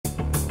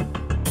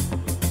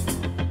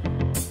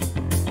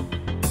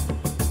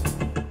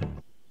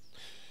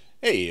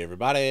Hey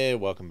everybody,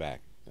 welcome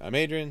back. I'm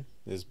Adrian,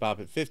 this is Pop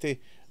at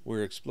 50.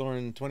 We're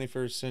exploring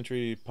 21st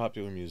century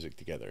popular music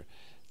together.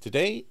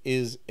 Today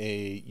is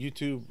a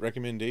YouTube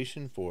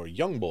recommendation for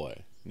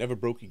YoungBoy, Never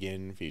Broke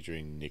Again,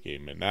 featuring Nicki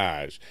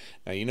Minaj.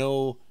 Now you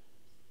know,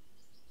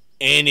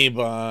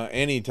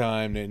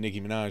 anytime that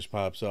Nicki Minaj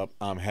pops up,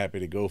 I'm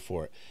happy to go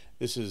for it.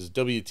 This is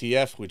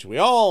WTF, which we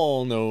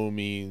all know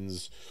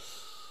means,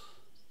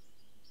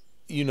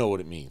 you know what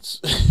it means.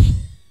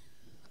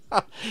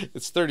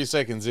 It's 30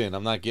 seconds in.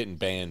 I'm not getting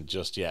banned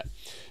just yet.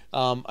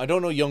 I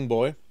don't know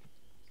YoungBoy,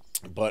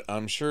 but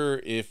I'm sure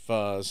if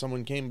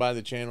someone came by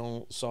the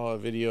channel, saw a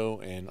video,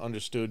 and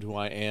understood who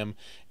I am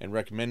and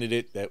recommended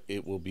it, that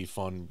it will be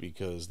fun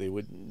because they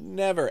would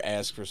never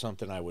ask for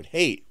something I would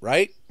hate,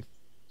 right?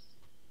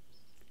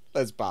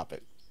 Let's pop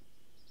it.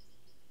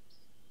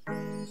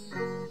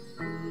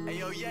 Hey,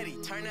 yo,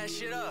 Yeti, turn that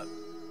shit up.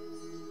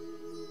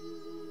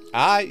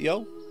 Alright,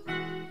 yo.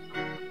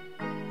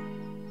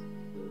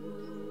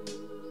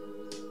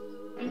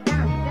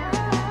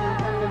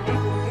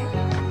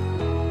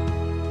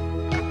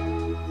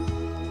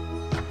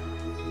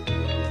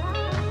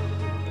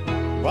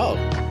 Wow,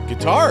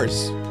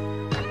 guitars. Who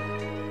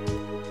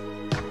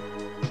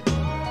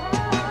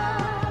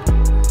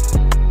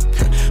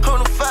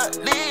the fuck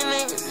these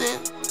niggas is?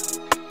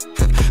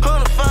 Who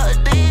the fuck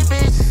these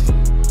bitches?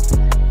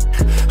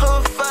 Who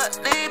the fuck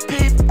these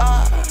people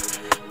are?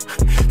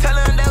 Tell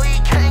them that we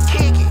can't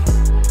kick it.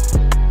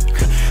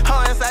 Who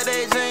inside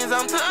their jeans,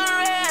 I'm too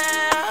real.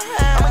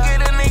 I'ma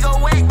get a nigga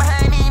whack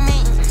behind these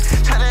meetings.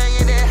 Tryna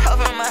get that help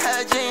in my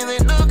hair jeans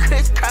and do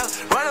crisscross.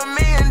 Run $1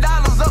 million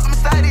up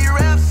inside these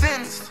rap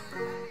centers.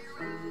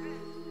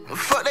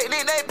 Fuck they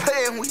think they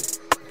playing with.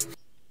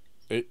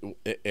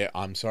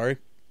 I'm sorry.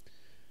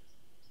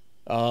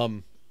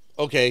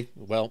 Okay,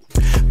 well.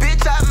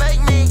 Bitch, I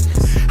make me.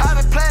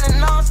 I've been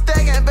planning on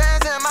stacking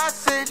bands in my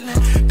ceiling.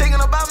 Thinking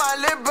about my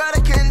little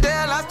brother Kendall,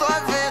 I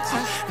start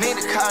venting.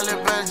 Need to call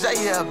little brother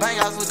J, yeah, bang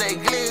outs with they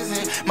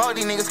glizzy. Most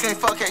these niggas scream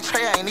fuck that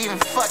Trey, ain't even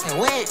fucking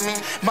with me.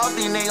 Most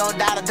these niggas gon'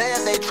 die today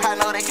if they try,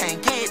 know they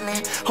can't get me.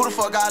 Who the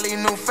fuck all these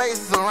new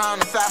faces around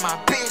inside my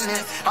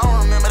business? I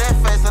don't remember that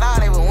face at all,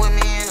 they were with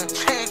me in the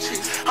trenches.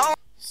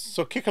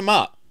 So kick him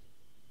out.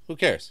 Who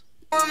cares?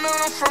 I remember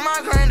them from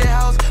my granddad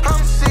house.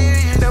 I'm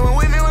serious. They were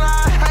with me when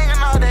I was hanging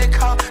all that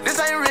call. This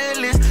ain't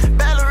realist.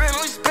 Ballerina,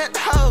 we spent the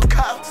whole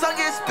cop. Some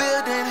get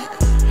spilled in it.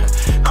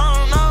 I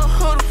don't know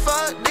who the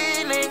fuck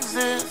these niggas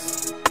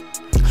is.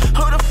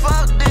 Who the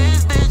fuck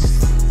these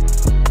bitches?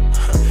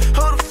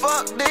 Who the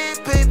fuck these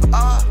people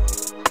are?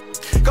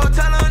 Go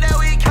tell them that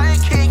we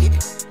can't kick it.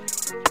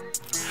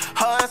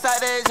 Hold inside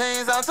their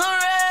jeans, I'm too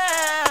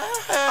real.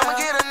 I'ma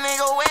get a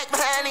nigga whack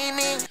behind these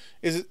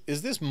niggas.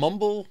 Is this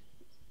mumble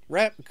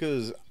rap?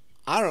 Because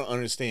I don't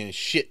understand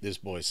shit this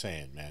boy's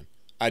saying, man.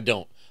 I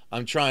don't.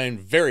 I'm trying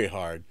very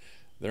hard.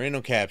 There ain't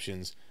no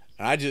captions,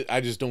 and I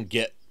just don't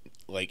get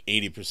like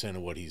 80%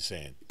 of what he's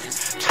saying.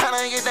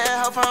 Tryna get that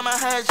help from my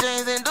hair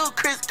jeans and do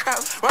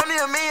crisscross. Run me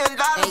 $1 million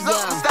up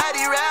inside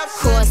these raps.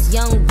 Cross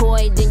young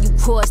boy, then you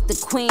cross the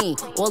queen.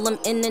 All them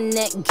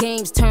internet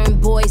games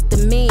turn boys to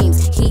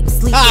memes. Keep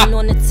sleeping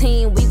on the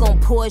team, we gon'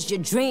 pause your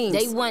dreams.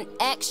 They want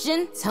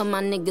action? Tell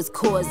my niggas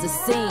cause a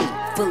scene.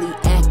 Fully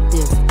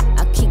active.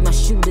 I keep my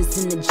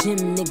shooters in the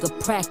gym,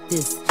 nigga,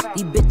 practice.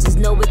 These bitches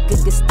know it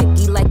could get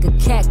sticky like a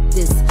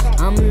cactus.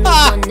 I'm the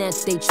one that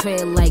they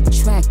trail like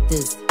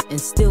tractors, and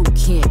still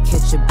can't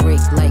catch a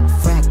break like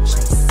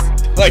fractures.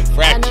 Like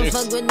I don't fractures.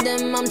 fuck with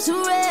them, I'm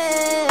too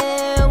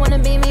real. Wanna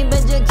be me,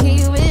 but you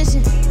keep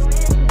wishing.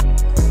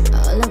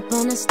 All up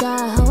on the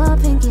star, how a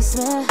pinky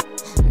swear.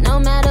 No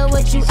matter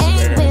what, you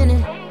ain't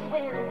winning.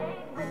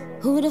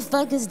 Who the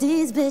fuck is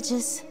these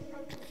bitches?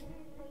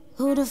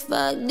 Who the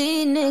fuck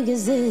these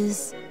niggas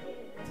is?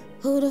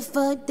 Who the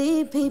fuck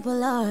these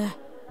people are?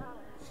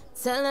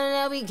 Tell them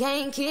that we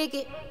can't kick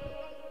it.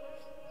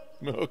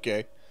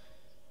 Okay.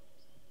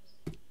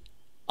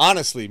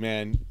 Honestly,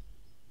 man,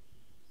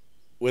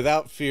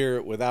 without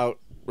fear, without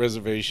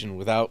reservation,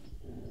 without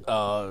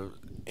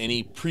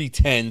any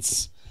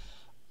pretense,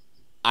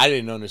 I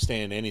didn't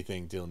understand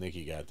anything till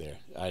Nicki got there.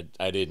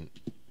 I didn't.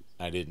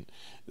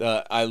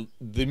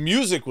 The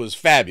music was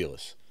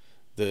fabulous.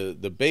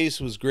 The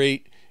bass was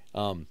great.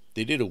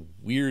 They did a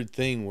weird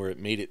thing where it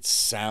made it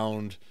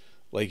sound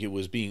like it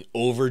was being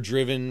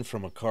overdriven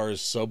from a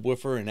car's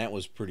subwoofer, and that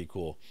was pretty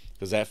cool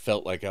because that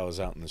felt like I was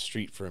out in the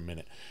street for a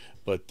minute.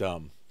 But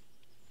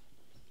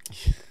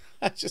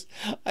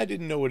I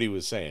didn't know what he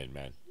was saying,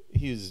 man.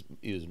 He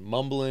was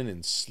mumbling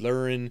and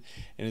slurring,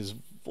 and his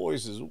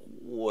voice is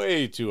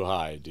way too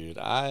high, dude.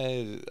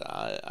 I'm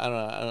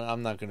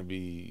not gonna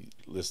be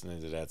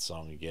listening to that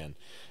song again.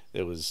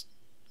 It was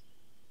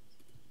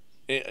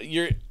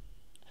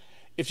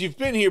if you've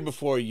been here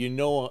before, you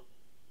know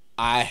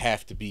I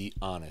have to be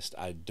honest.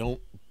 I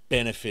don't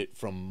benefit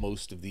from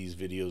most of these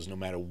videos no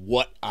matter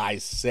what I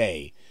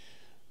say.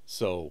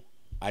 So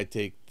I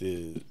take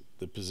the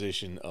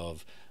position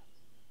of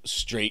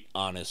straight,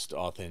 honest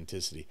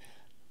authenticity.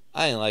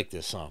 I didn't like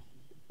this song.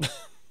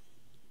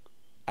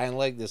 I didn't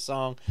like this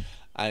song.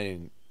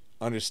 I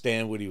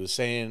understand what he was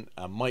saying.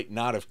 I might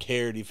not have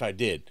cared if I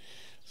did.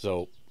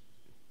 So,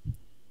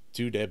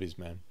 two Debbies,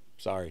 man.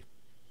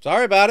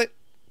 Sorry about it.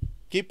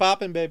 Keep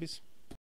popping, babies.